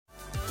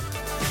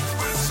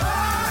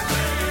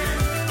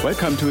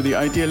Welcome to the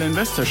Ideal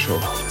Investor Show.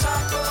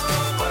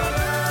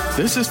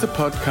 This is the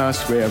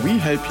podcast where we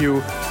help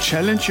you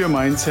challenge your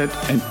mindset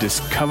and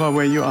discover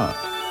where you are.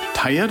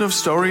 Tired of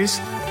stories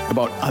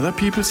about other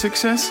people's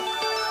success?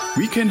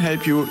 We can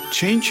help you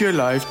change your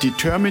life,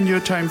 determine your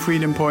time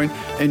freedom point,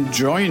 and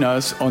join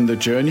us on the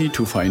journey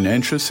to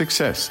financial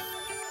success.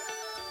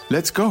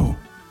 Let's go.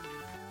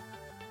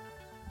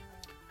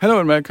 Hello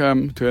and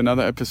welcome to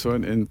another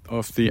episode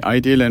of the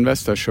Ideal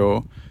Investor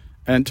Show.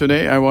 And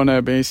today I want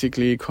to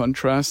basically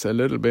contrast a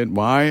little bit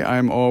why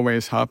I'm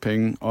always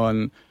harping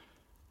on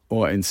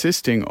or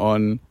insisting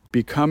on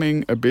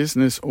becoming a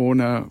business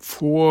owner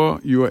for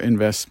your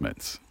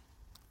investments.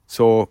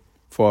 So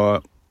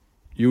for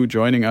you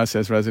joining us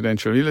as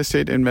residential real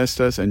estate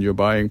investors and you're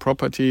buying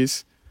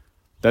properties,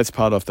 that's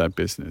part of that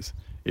business.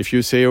 If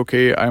you say,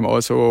 okay, I'm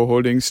also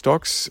holding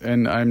stocks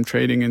and I'm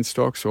trading in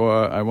stocks,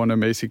 or I want to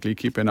basically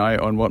keep an eye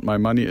on what my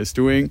money is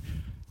doing,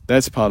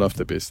 that's part of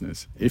the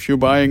business. If you're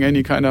buying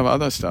any kind of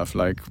other stuff,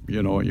 like,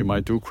 you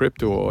might do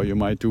crypto, or you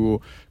might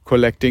do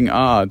collecting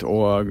art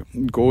or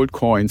gold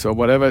coins or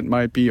whatever it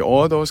might be,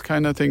 all those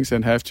kind of things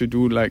that have to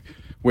do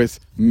with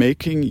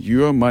making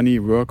your money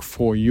work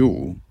for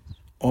you,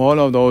 all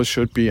of those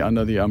should be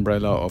under the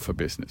umbrella of a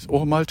business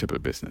or multiple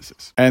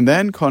businesses. And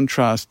then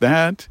contrast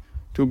that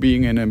to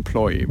being an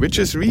employee, which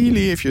is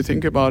really, if you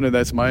think about it,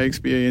 that's my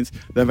experience,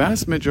 the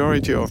vast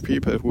majority of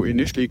people who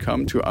initially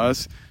come to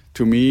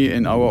me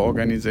in our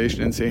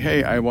organization and say,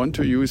 hey, I want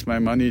to use my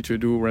money to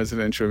do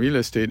residential real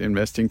estate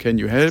investing. Can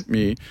you help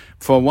me?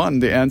 For one,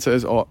 the answer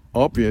is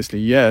obviously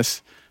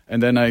yes.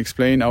 And then I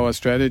explain our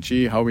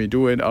strategy, how we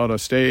do it out of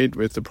state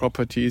with the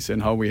properties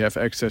and how we have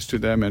access to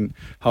them and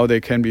how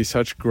they can be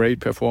such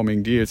great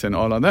performing deals and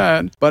all of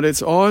that. But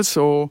it's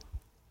also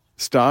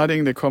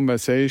starting the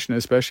conversation,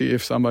 especially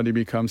if somebody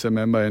becomes a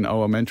member in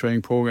our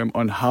mentoring program,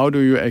 on how do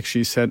you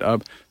actually set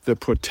up the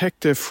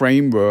protective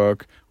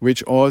framework,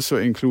 which also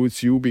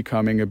includes you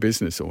becoming a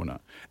business owner.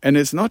 And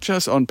it's not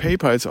just on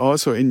paper, it's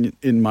also in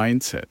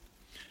mindset.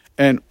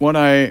 And what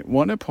I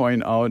want to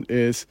point out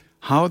is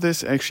how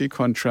this actually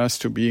contrasts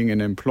to being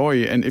an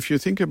employee. And if you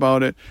think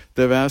about it,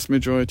 the vast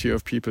majority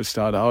of people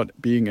start out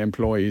being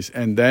employees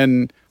and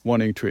then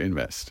wanting to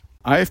invest.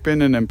 I've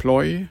been an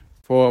employee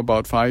for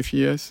about 5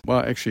 years,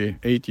 well, actually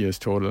 8 years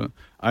total.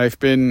 I've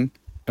been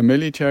a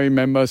military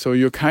member, so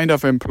you're kind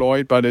of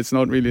employed, but it's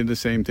not really the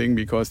same thing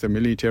because the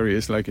military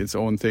is like its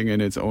own thing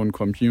in its own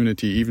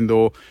community, even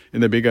though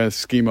in the bigger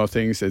scheme of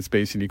things, it's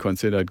basically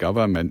considered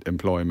government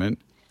employment.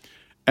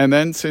 And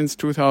then since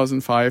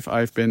 2005,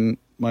 I've been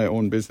my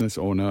own business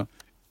owner,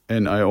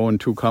 and I own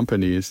 2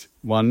 companies.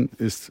 One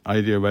is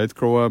Ideal Wealth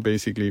Grower,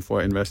 basically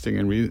for investing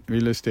in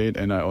real estate,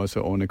 and I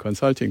also own a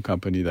consulting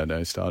company that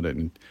I started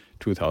in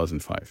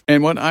 2005.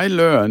 And what I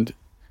learned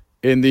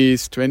in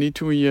these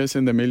 22 years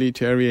in the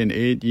military and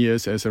 8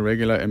 years as a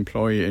regular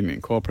employee in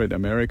corporate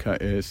America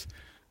is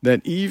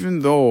that even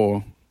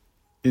though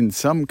in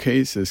some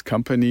cases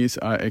companies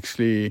are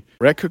actually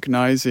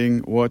recognizing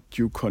what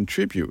you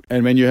contribute,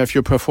 and when you have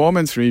your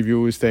performance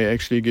reviews, they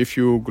actually give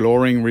you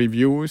glowing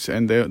reviews,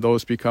 and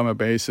those become a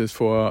basis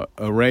for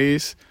a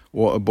raise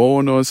or a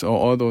bonus or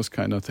all those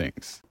kind of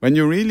things. When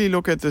you really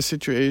look at the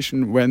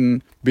situation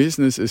when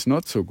business is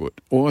not so good,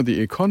 or the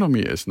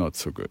economy is not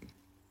so good,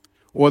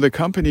 or the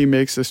company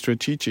makes a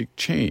strategic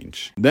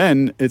change,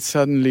 then it's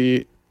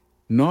suddenly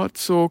not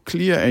so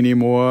clear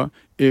anymore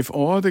if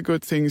all the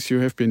good things you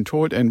have been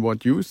told and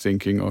what you're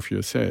thinking of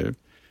yourself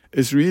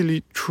is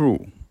really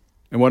true.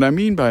 And what I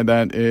mean by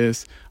that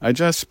is, I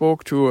just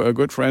spoke to a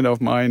good friend of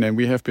mine, and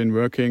we have been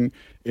working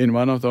in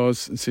one of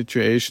those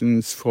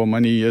situations for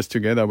many years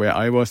together where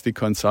I was the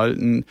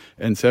consultant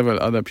and several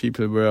other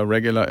people were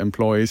regular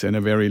employees in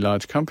a very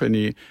large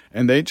company.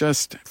 And they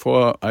just,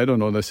 for,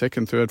 the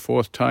second, third,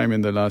 fourth time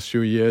in the last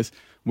few years,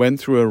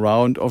 went through a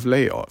round of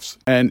layoffs.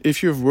 And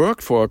if you've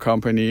worked for a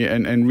company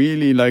and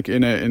really like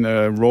in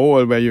a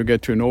role where you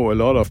get to know a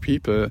lot of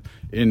people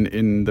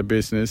in the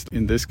business,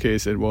 in this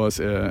case it was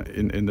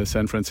in the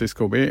San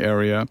Francisco Bay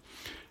Area,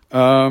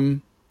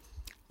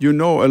 you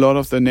know a lot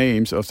of the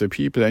names of the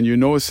people, and you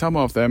know some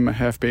of them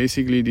have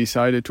basically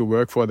decided to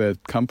work for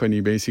that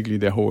company basically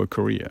their whole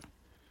career.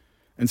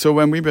 And so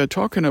when we were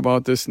talking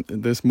about this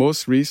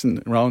most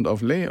recent round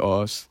of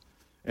layoffs,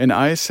 and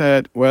I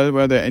said, well,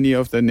 were there any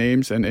of the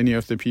names and any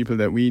of the people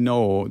that we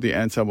know? The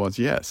answer was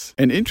yes.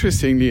 And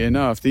interestingly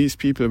enough, these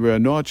people were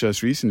not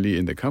just recently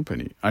in the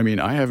company. I mean,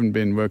 I haven't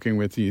been working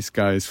with these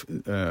guys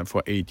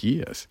for 8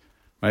 years.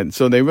 Right?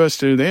 So they were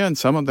still there, and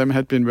some of them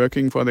had been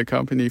working for the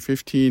company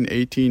 15,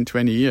 18,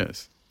 20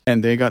 years.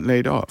 And they got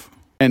laid off.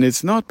 And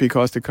it's not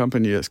because the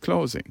company is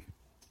closing.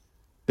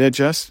 They're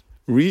just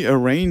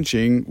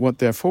rearranging what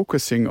they're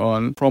focusing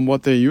on from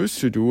what they used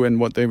to do and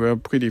what they were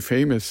pretty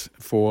famous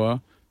for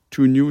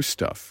to new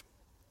stuff.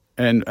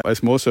 And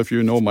as most of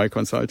you know, my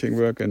consulting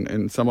work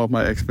and some of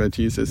my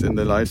expertise is in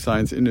the life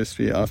science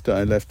industry after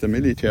I left the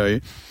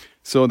military.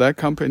 So that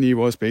company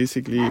was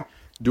basically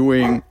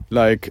doing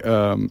like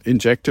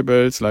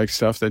injectables, like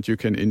stuff that you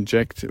can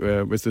inject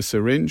with a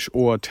syringe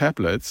or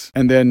tablets.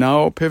 And they're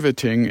now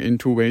pivoting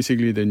into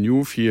basically the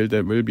new field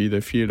that will be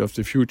the field of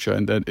the future.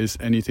 And that is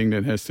anything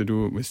that has to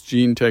do with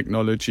gene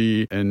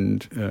technology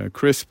and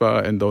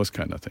CRISPR and those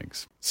kind of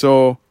things.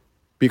 So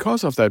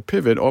because of that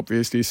pivot,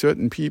 obviously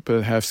certain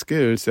people have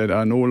skills that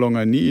are no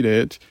longer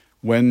needed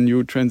when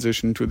you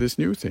transition to this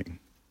new thing.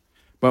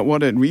 But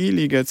what it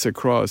really gets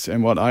across,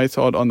 and what I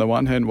thought on the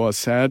one hand was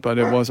sad, but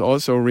it was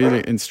also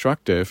really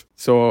instructive.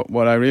 So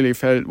what I really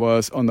felt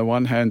was on the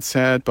one hand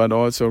sad, but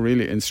also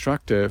really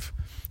instructive,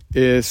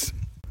 is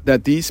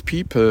that these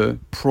people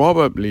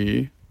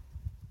probably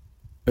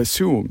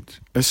assumed,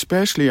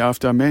 especially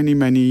after many,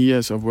 many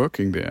years of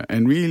working there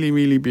and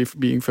really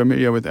being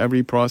familiar with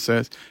every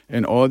process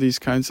and all these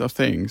kinds of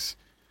things,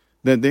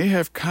 that they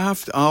have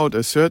carved out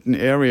a certain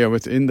area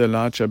within the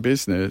larger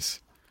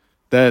business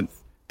that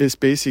is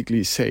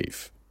basically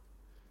safe.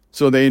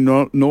 So they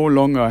no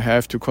longer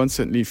have to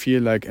constantly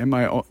feel like, am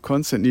I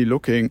constantly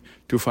looking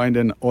to find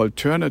an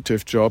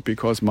alternative job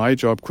because my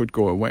job could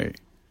go away?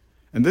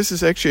 And this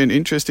is actually an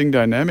interesting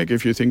dynamic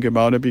if you think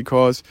about it,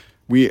 because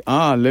we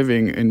are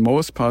living in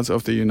most parts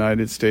of the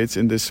United States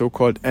in this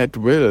so-called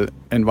at-will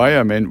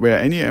environment where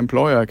any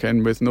employer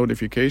can, with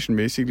notification,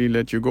 basically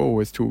let you go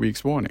with 2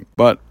 weeks warning.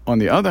 But on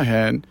the other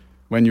hand,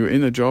 when you're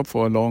in a job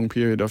for a long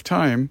period of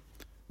time,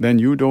 then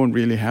you don't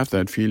really have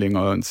that feeling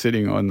on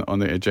sitting on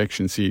the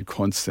ejection seat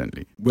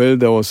constantly. Will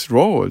those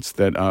roles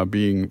that are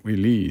being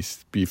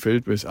released be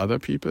filled with other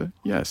people?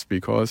 Yes,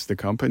 because the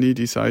company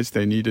decides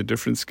they need a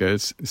different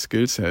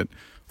skill set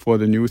for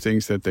the new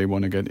things that they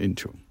want to get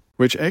into.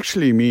 Which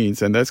actually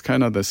means, and that's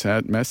kind of the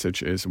sad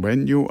message, is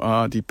when you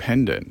are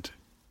dependent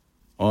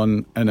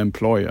on an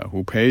employer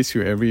who pays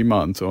you every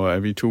month or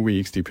every 2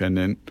 weeks,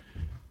 depending,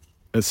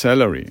 a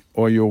salary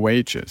or your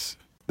wages,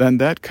 then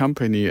that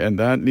company and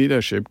that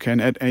leadership can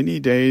at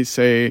any day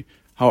say,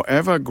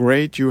 however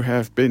great you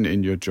have been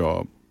in your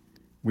job,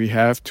 we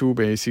have to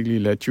basically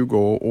let you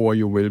go or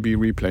you will be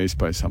replaced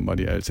by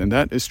somebody else. And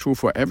that is true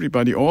for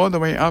everybody, all the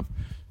way up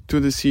to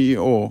the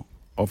CEO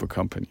of a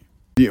company.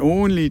 The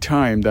only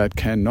time that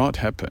cannot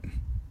happen,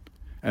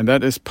 and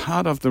that is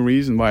part of the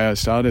reason why I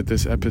started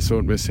this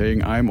episode with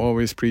saying I'm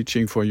always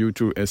preaching for you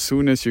to, as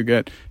soon as you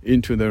get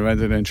into the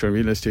residential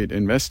real estate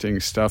investing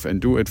stuff and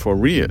do it for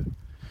real,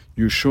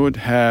 you should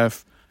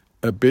have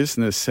a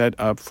business set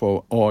up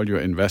for all your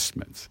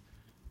investments.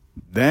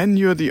 Then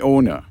you're the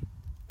owner.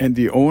 And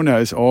the owner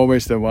is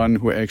always the one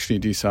who actually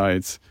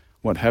decides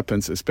what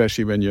happens,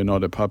 especially when you're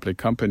not a public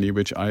company,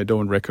 which I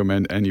don't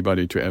recommend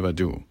anybody to ever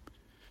do.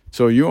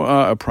 So you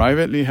are a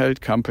privately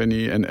held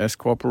company, an S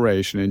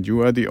corporation, and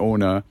you are the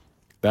owner.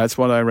 That's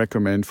what I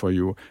recommend for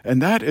you.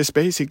 And that is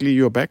basically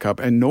your backup,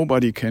 and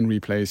nobody can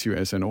replace you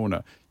as an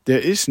owner. There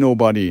is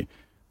nobody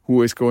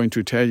who is going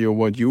to tell you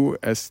what you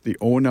as the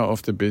owner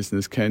of the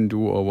business can do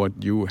or what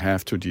you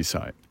have to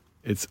decide.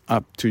 It's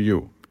up to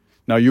you.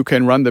 Now, you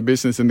can run the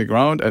business in the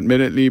ground,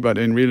 admittedly, but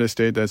in real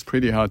estate, that's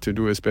pretty hard to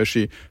do,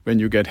 especially when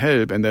you get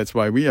help. And that's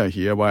why we are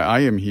here, why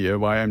I am here,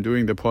 why I'm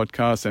doing the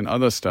podcast and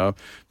other stuff,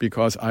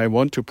 because I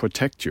want to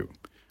protect you,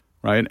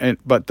 right?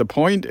 But the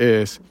point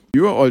is,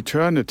 your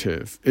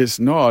alternative is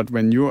not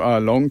when you are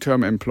a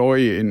long-term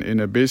employee in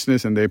a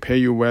business and they pay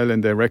you well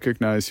and they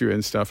recognize you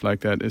and stuff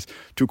like that, is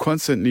to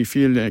constantly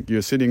feel like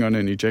you're sitting on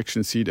an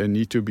ejection seat and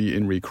need to be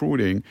in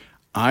recruiting.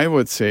 I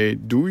would say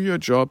do your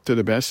job to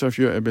the best of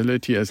your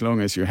ability as long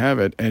as you have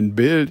it, and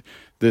build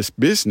this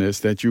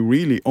business that you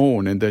really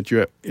own and that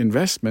your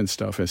investment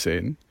stuff is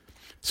in.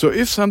 So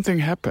if something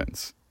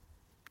happens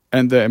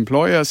and the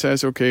employer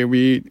says, okay,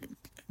 we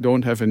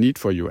don't have a need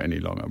for you any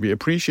longer, we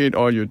appreciate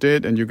all you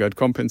did and you got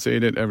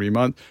compensated every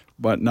month,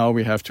 but now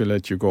we have to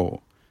let you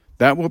go.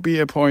 That will be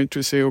a point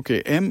to say,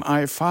 okay, am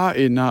I far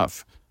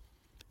enough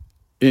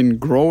in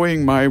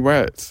growing my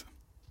wealth?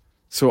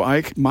 So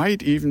I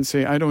might even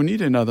say, I don't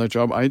need another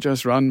job, I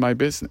just run my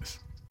business.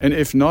 And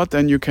if not,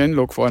 then you can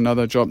look for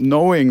another job,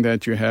 knowing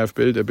that you have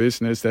built a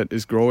business that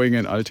is growing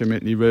and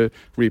ultimately will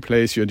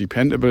replace your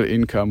dependable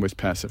income with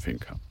passive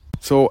income.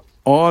 So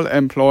all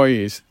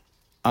employees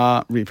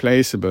are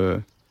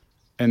replaceable.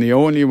 And the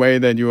only way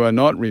that you are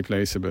not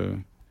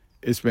replaceable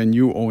is when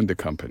you own the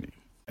company.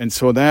 And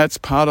so that's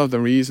part of the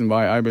reason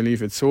why I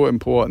believe it's so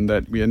important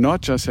that we are not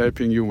just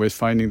helping you with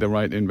finding the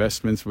right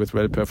investments with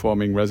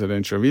well-performing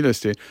residential real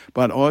estate,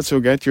 but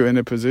also get you in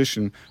a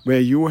position where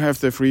you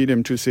have the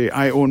freedom to say,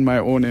 I own my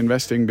own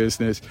investing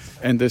business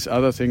and this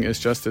other thing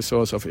is just a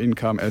source of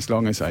income as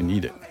long as I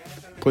need it.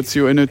 Puts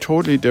you in a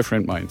totally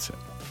different mindset.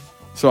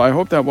 So I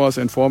hope that was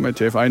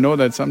informative. I know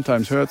that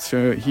sometimes hurts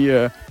to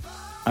hear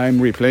I'm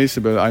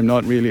replaceable, I'm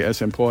not really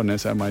as important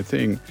as I might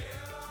think.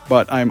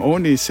 But I'm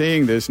only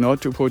saying this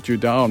not to put you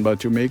down, but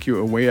to make you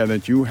aware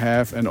that you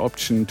have an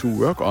option to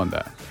work on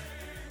that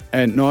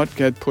and not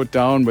get put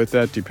down with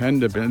that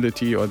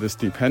dependability or this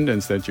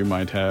dependence that you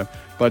might have,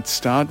 but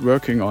start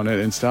working on it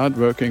and start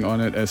working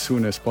on it as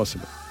soon as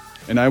possible.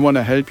 And I want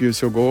to help you,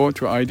 so go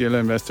to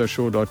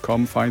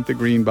idealinvestorshow.com, find the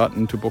green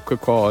button to book a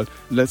call.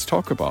 Let's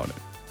talk about it.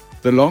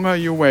 the longer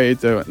you wait,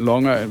 the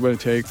longer it will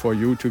take for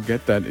you to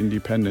get that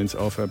independence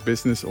of a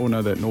business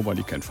owner that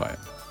nobody can fire.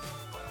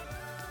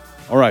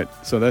 All right,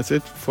 so that's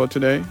it for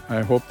today.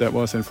 I hope that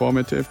was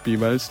informative. Be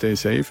well, stay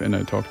safe, and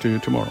I'll talk to you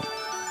tomorrow.